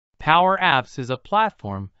Power Apps is a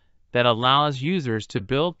platform that allows users to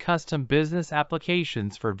build custom business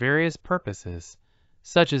applications for various purposes,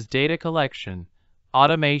 such as data collection,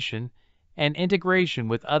 automation, and integration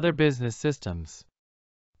with other business systems.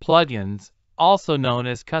 Plugins, also known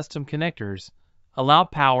as custom connectors, allow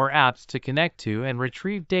Power Apps to connect to and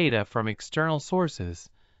retrieve data from external sources,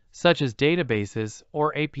 such as databases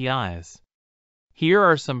or APIs. Here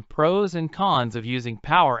are some pros and cons of using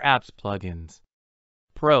Power Apps plugins.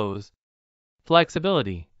 Pros: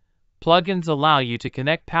 flexibility. Plugins allow you to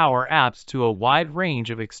connect Power Apps to a wide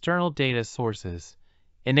range of external data sources,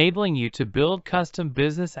 enabling you to build custom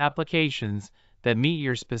business applications that meet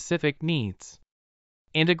your specific needs.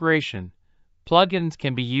 Integration. Plugins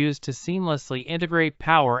can be used to seamlessly integrate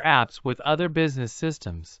Power Apps with other business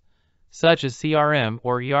systems, such as CRM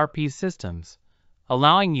or ERP systems,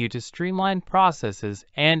 allowing you to streamline processes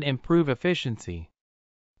and improve efficiency.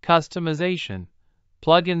 Customization.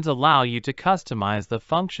 Plugins allow you to customize the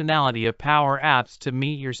functionality of Power Apps to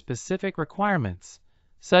meet your specific requirements,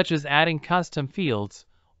 such as adding custom fields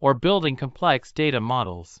or building complex data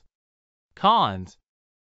models. Cons: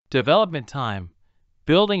 development time.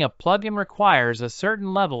 Building a plugin requires a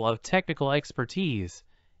certain level of technical expertise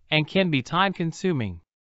and can be time-consuming.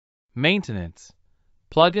 Maintenance.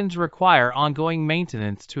 Plugins require ongoing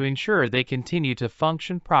maintenance to ensure they continue to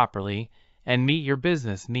function properly and meet your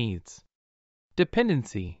business needs.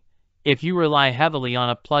 Dependency. If you rely heavily on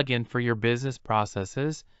a plugin for your business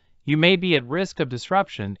processes, you may be at risk of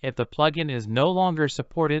disruption if the plugin is no longer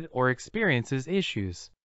supported or experiences issues.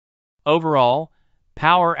 Overall,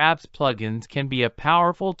 Power Apps plugins can be a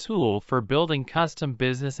powerful tool for building custom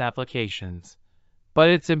business applications, but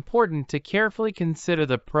it's important to carefully consider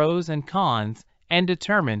the pros and cons and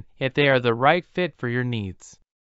determine if they are the right fit for your needs.